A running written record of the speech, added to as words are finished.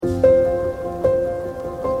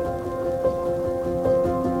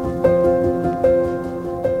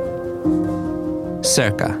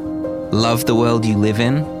Circa. Love the world you live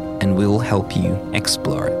in, and we'll help you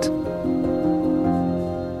explore it.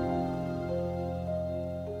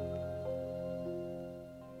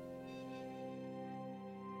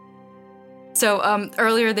 So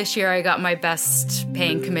earlier this year, I got my best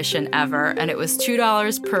paying commission ever, and it was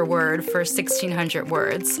 $2 per word for 1,600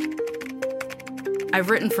 words. I've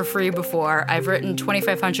written for free before. I've written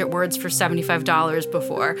 2,500 words for $75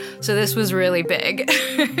 before, so this was really big.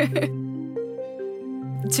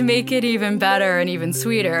 To make it even better and even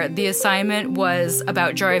sweeter, the assignment was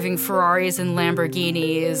about driving Ferraris and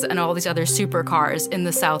Lamborghinis and all these other supercars in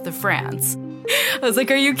the south of France. I was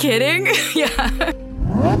like, are you kidding? Yeah.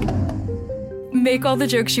 Make all the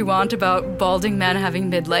jokes you want about balding men having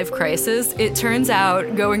midlife crisis. It turns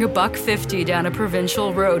out going $1.50 down a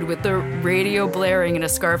provincial road with the radio blaring and a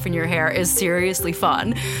scarf in your hair is seriously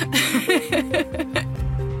fun.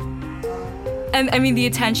 And I mean, the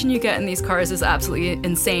attention you get in these cars is absolutely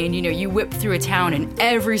insane. You know, you whip through a town and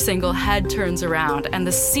every single head turns around, and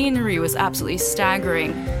the scenery was absolutely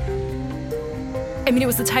staggering. I mean, it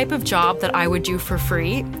was the type of job that I would do for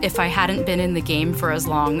free if I hadn't been in the game for as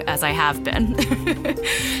long as I have been.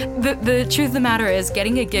 The truth of the matter is,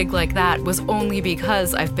 getting a gig like that was only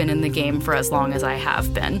because I've been in the game for as long as I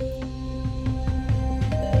have been.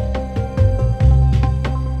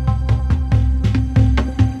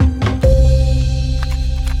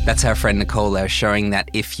 That's our friend Nicole there, showing that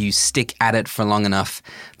if you stick at it for long enough,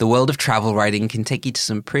 the world of travel writing can take you to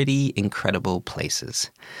some pretty incredible places.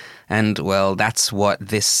 And, well, that's what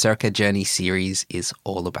this Circa Journey series is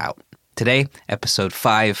all about. Today, episode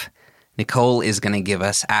 5, Nicole is going to give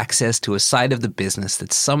us access to a side of the business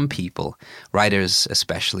that some people, writers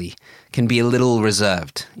especially, can be a little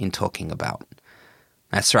reserved in talking about.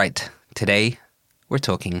 That's right. Today, we're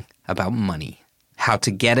talking about money. How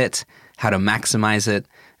to get it, how to maximize it,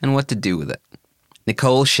 and what to do with it.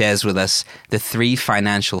 Nicole shares with us the 3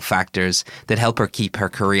 financial factors that help her keep her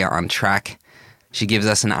career on track. She gives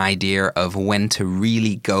us an idea of when to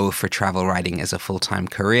really go for travel writing as a full-time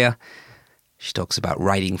career. She talks about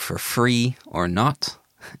writing for free or not,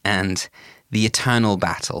 and the eternal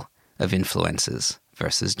battle of influencers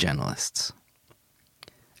versus journalists.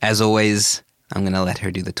 As always, I'm going to let her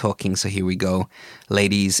do the talking, so here we go.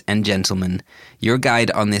 Ladies and gentlemen, your guide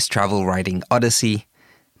on this travel writing odyssey,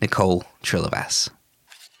 Nicole Trilivas.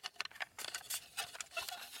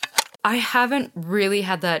 I haven't really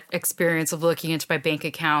had that experience of looking into my bank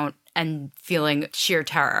account and feeling sheer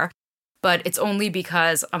terror, but it's only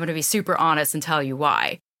because I'm going to be super honest and tell you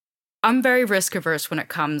why. I'm very risk averse when it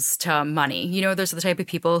comes to money. You know, those are the type of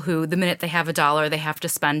people who the minute they have $1, they have to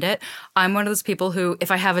spend it. I'm one of those people who, if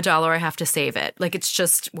I have $1, I have to save it. Like, it's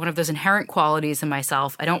just one of those inherent qualities in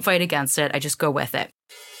myself. I don't fight against it. I just go with it.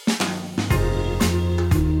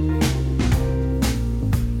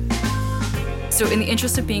 So in the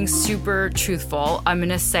interest of being super truthful, I'm going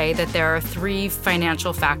to say that there are 3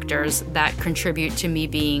 financial factors that contribute to me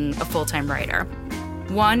being a full-time writer.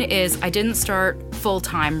 One is I didn't start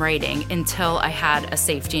full-time writing until I had a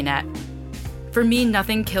safety net. For me,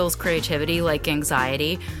 nothing kills creativity like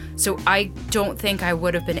anxiety, so I don't think I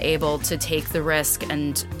would have been able to take the risk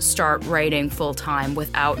and start writing full-time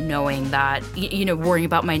without knowing that, worrying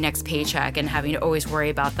about my next paycheck and having to always worry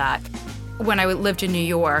about that. When I lived in New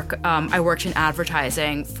York, I worked in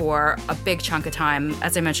advertising for a big chunk of time.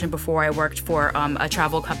 As I mentioned before, I worked for a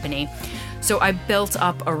travel company. So I built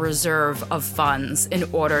up a reserve of funds in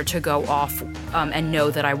order to go off and know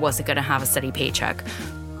that I wasn't going to have a steady paycheck.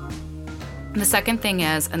 The second thing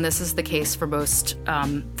is, and this is the case for most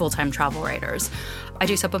full-time travel writers, I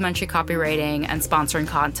do supplementary copywriting and sponsoring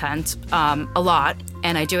content a lot,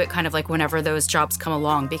 and I do it kind of like whenever those jobs come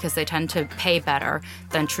along because they tend to pay better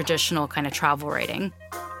than traditional kind of travel writing.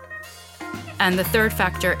 And the third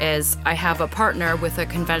factor is I have a partner with a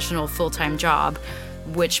conventional full-time job,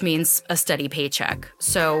 which means a steady paycheck.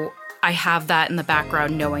 So I have that in the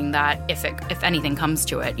background knowing that if anything comes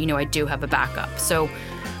to it, I do have a backup. So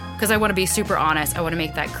because I want to be super honest, I want to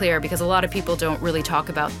make that clear because a lot of people don't really talk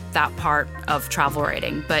about that part of travel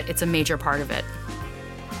writing, but it's a major part of it.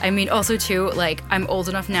 I mean, also too, I'm old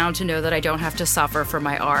enough now to know that I don't have to suffer for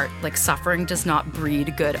my art. Suffering does not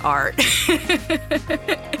breed good art.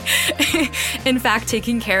 In fact,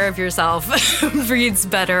 taking care of yourself breeds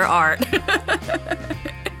better art.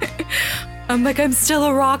 I'm still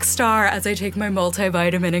a rock star as I take my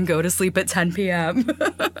multivitamin and go to sleep at 10 p.m.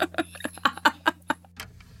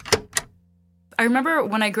 I remember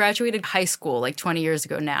when I graduated high school, 20 years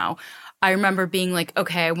ago now, I remember being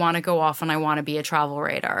okay, I want to go off and I want to be a travel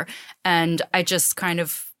writer. And I just kind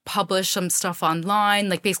of publish some stuff online,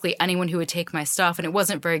 like basically anyone who would take my stuff. And it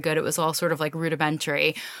wasn't very good. It was all sort of like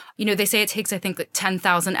rudimentary. They say it takes, I think, like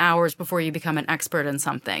 10,000 hours before you become an expert in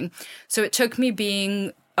something. So it took me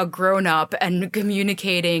being a grown-up and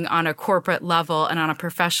communicating on a corporate level and on a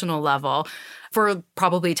professional level for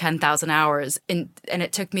probably 10,000 hours. And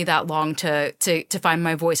it took me that long to find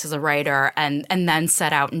my voice as a writer and then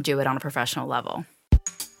set out and do it on a professional level.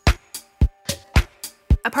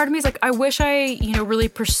 A part of me is like, I wish I, really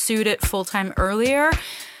pursued it full-time earlier.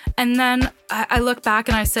 And then I look back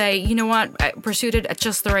and I say, you know what? I pursued it at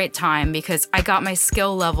just the right time because I got my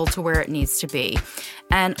skill level to where it needs to be.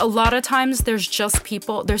 And a lot of times there's some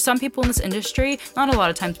people in this industry, not a lot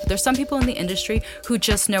of times, but there's some people in the industry who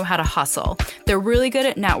just know how to hustle. They're really good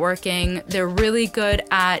at networking. They're really good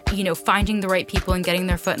at, finding the right people and getting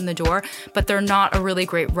their foot in the door, but they're not a really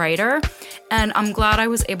great writer. And I'm glad I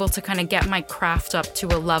was able to kind of get my craft up to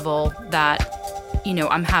a level that,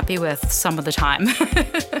 I'm happy with some of the time.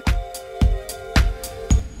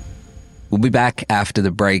 We'll be back after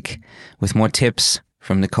the break with more tips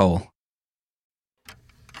from Nicole.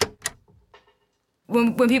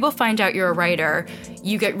 When people find out you're a writer,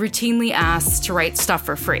 you get routinely asked to write stuff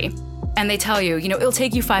for free. And they tell you, it'll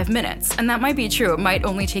take you 5 minutes. And that might be true. It might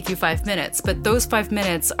only take you 5 minutes. But those 5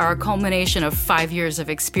 minutes are a culmination of 5 years of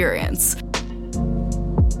experience.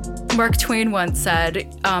 Mark Twain once said,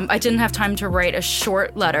 I didn't have time to write a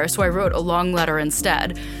short letter, so I wrote a long letter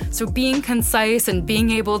instead. So being concise and being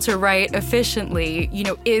able to write efficiently,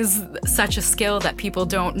 is such a skill that people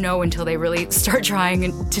don't know until they really start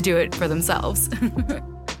trying to do it for themselves.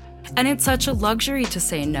 And it's such a luxury to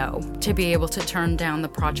say no, to be able to turn down the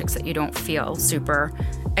projects that you don't feel super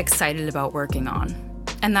excited about working on.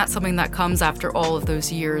 And that's something that comes after all of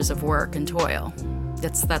those years of work and toil.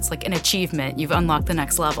 That's like an achievement. You've unlocked the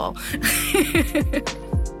next level.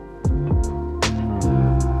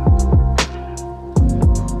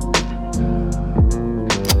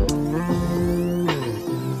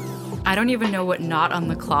 I don't even know what not on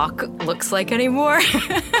the clock looks like anymore.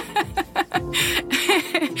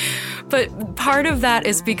 But part of that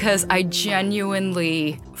is because I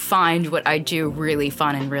genuinely find what I do really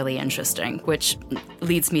fun and really interesting, which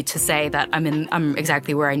leads me to say that I'm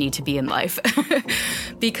exactly where I need to be in life.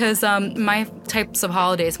 Because my types of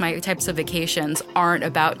holidays, my types of vacations aren't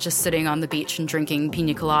about just sitting on the beach and drinking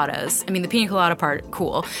pina coladas. I mean, the pina colada part,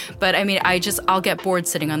 cool. But I'll get bored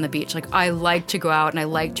sitting on the beach. Like, I like to go out and I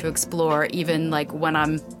like to explore, even like when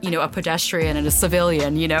I'm, a pedestrian and a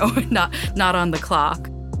civilian, not on the clock.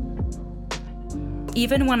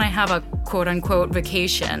 Even when I have a quote-unquote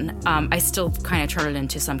vacation, I still kind of turn it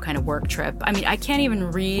into some kind of work trip. I mean, I can't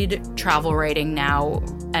even read travel writing now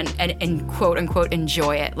and quote-unquote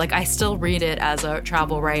enjoy it. Like, I still read it as a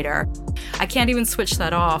travel writer. I can't even switch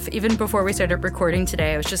that off. Even before we started recording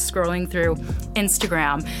today, I was just scrolling through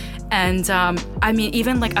Instagram. And I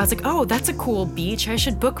was like, oh, that's a cool beach. I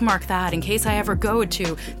should bookmark that in case I ever go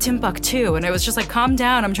to Timbuktu. And I was just like, calm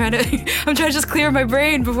down. I'm trying to just clear my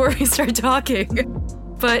brain before we start talking.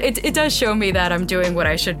 But it does show me that I'm doing what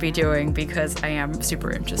I should be doing because I am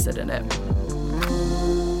super interested in it.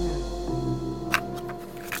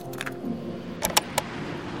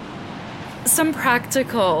 Some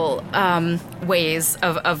practical ways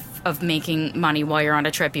of making money while you're on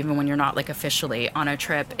a trip, even when you're not like officially on a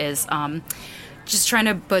trip, is just trying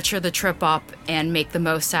to butcher the trip up and make the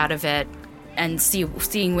most out of it and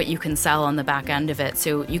seeing what you can sell on the back end of it.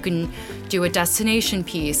 So you can do a destination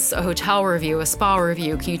piece, a hotel review, a spa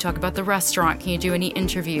review. Can you talk about the restaurant? Can you do any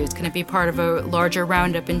interviews? Can it be part of a larger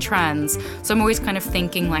roundup in trends? So I'm always kind of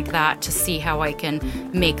thinking like that to see how I can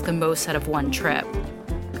make the most out of one trip.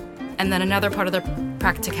 And then another part of the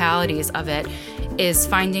practicalities of it is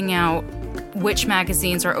finding out which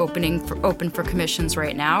magazines are open for commissions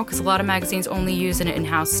right now, because a lot of magazines only use an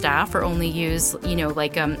in-house staff or only use,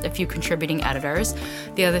 a few contributing editors.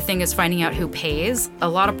 The other thing is finding out who pays. A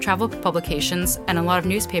lot of travel publications and a lot of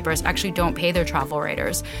newspapers actually don't pay their travel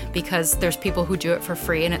writers because there's people who do it for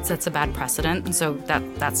free and it sets a bad precedent, and so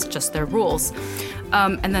that's just their rules.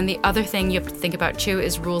 And then the other thing you have to think about too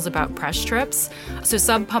is rules about press trips. So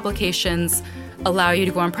some publications allow you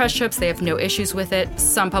to go on press trips. They have no issues with it.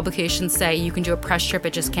 Some publications say you can do a press trip,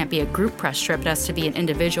 it just can't be a group press trip. It has to be an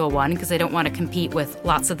individual one because they don't want to compete with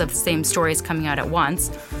lots of the same stories coming out at once.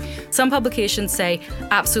 Some publications say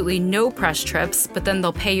absolutely no press trips, but then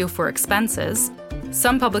they'll pay you for expenses.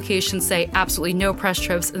 Some publications say absolutely no press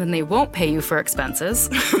trips and then they won't pay you for expenses.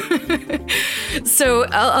 So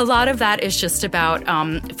a lot of that is just about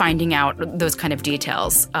finding out those kind of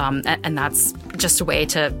details. And that's just a way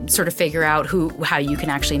to sort of figure out how you can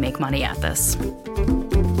actually make money at this.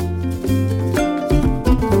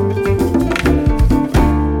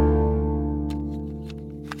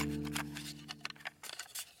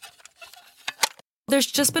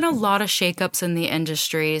 just been a lot of shakeups in the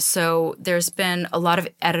industry. So there's been a lot of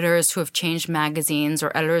editors who have changed magazines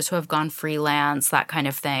or editors who have gone freelance, that kind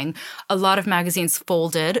of thing. A lot of magazines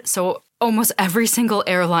folded. So almost every single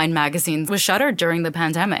airline magazine was shuttered during the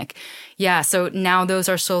pandemic. Yeah, so now those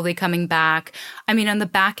are slowly coming back. I mean, on the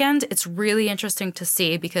back end, it's really interesting to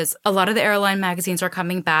see because a lot of the airline magazines are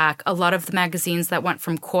coming back. A lot of the magazines that went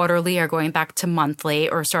from quarterly are going back to monthly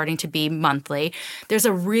or starting to be monthly. There's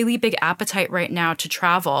a really big appetite right now to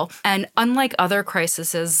travel. And unlike other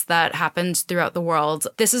crises that happened throughout the world,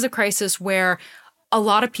 this is a crisis where a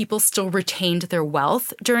lot of people still retained their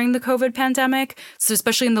wealth during the COVID pandemic. So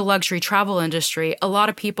especially in the luxury travel industry, a lot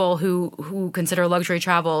of people who consider luxury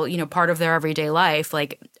travel, part of their everyday life,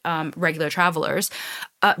 like regular travelers,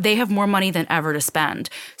 they have more money than ever to spend.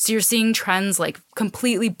 So you're seeing trends like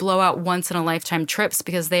completely blow out once-in-a-lifetime trips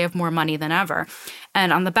because they have more money than ever.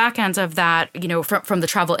 And on the back end of that, from the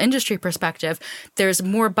travel industry perspective, there's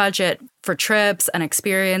more budget for trips and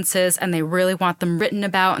experiences, and they really want them written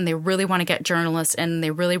about, and they really want to get journalists in, and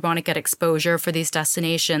they really want to get exposure for these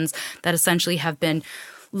destinations that essentially have been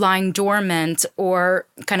lying dormant or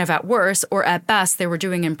kind of at worst, or at best, they were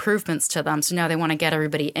doing improvements to them. So now they want to get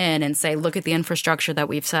everybody in and say, look at the infrastructure that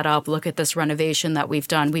we've set up. Look at this renovation that we've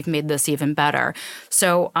done. We've made this even better.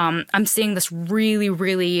 So I'm seeing this really,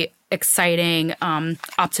 really exciting,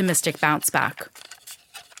 optimistic bounce back.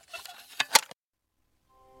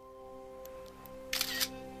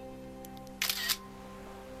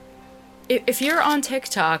 If you're on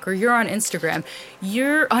TikTok or you're on Instagram,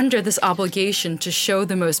 you're under this obligation to show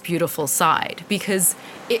the most beautiful side because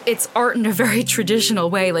it's art in a very traditional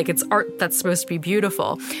way. Like, it's art that's supposed to be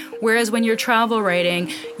beautiful. Whereas when you're travel writing,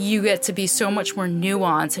 you get to be so much more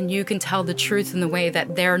nuanced and you can tell the truth in the way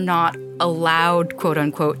that they're not allowed, quote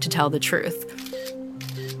unquote, to tell the truth.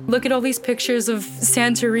 Look at all these pictures of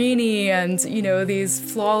Santorini and, these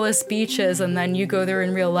flawless beaches, and then you go there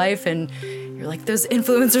in real life and you're like, those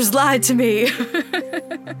influencers lied to me.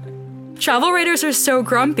 Travel writers are so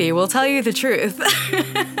grumpy, we'll tell you the truth.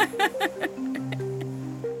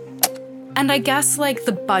 And I guess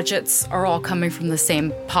the budgets are all coming from the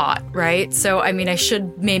same pot, right? So, I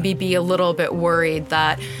should maybe be a little bit worried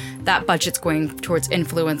that budget's going towards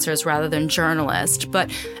influencers rather than journalists.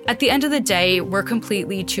 But at the end of the day, we're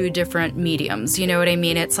completely two different mediums. You know what I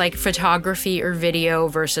mean? It's like photography or video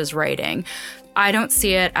versus writing. I don't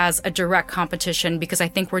see it as a direct competition because I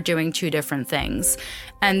think we're doing two different things.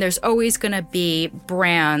 And there's always going to be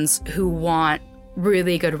brands who want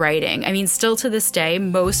really good writing. Still to this day,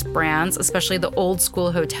 most brands, especially the old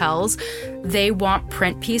school hotels, they want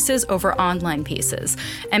print pieces over online pieces.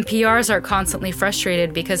 And PRs are constantly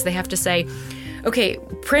frustrated because they have to say, okay,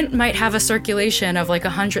 print might have a circulation of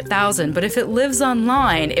 100,000, but if it lives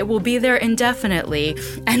online, it will be there indefinitely,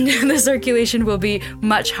 and the circulation will be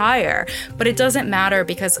much higher. But it doesn't matter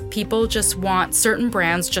because certain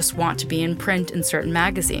brands just want to be in print in certain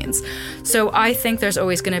magazines. So I think there's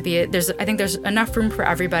always going to be, I think there's enough room for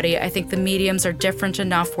everybody. I think the mediums are different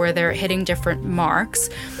enough where they're hitting different marks.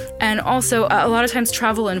 And also, a lot of times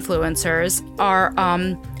travel influencers are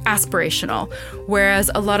aspirational, whereas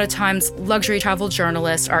a lot of times luxury travel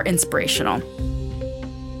journalists are inspirational.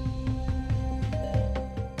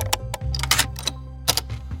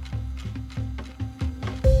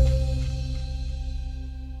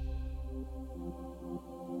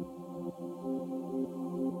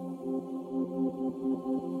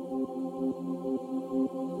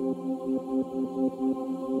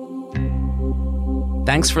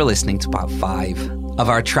 Thanks for listening to part 5 of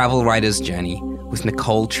our travel writer's journey with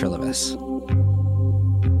Nicole Trilivas.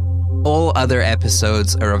 All other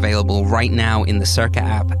episodes are available right now in the Circa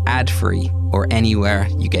app, ad-free, or anywhere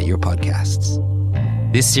you get your podcasts.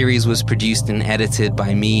 This series was produced and edited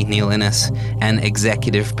by me, Neil Innes, and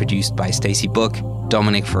executive produced by Stacey Book,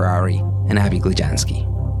 Dominic Ferrari, and Abby Glajanski.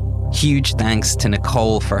 Huge thanks to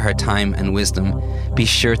Nicole for her time and wisdom. Be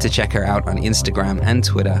sure to check her out on Instagram and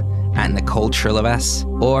Twitter at Nicole Trilivas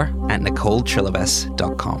or at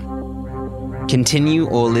NicoleTrilivas.com. Continue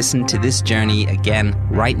or listen to this journey again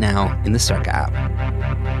right now in the Circa app.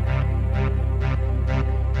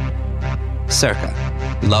 Circa,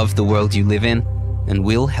 love the world you live in, and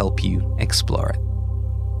we'll help you explore it.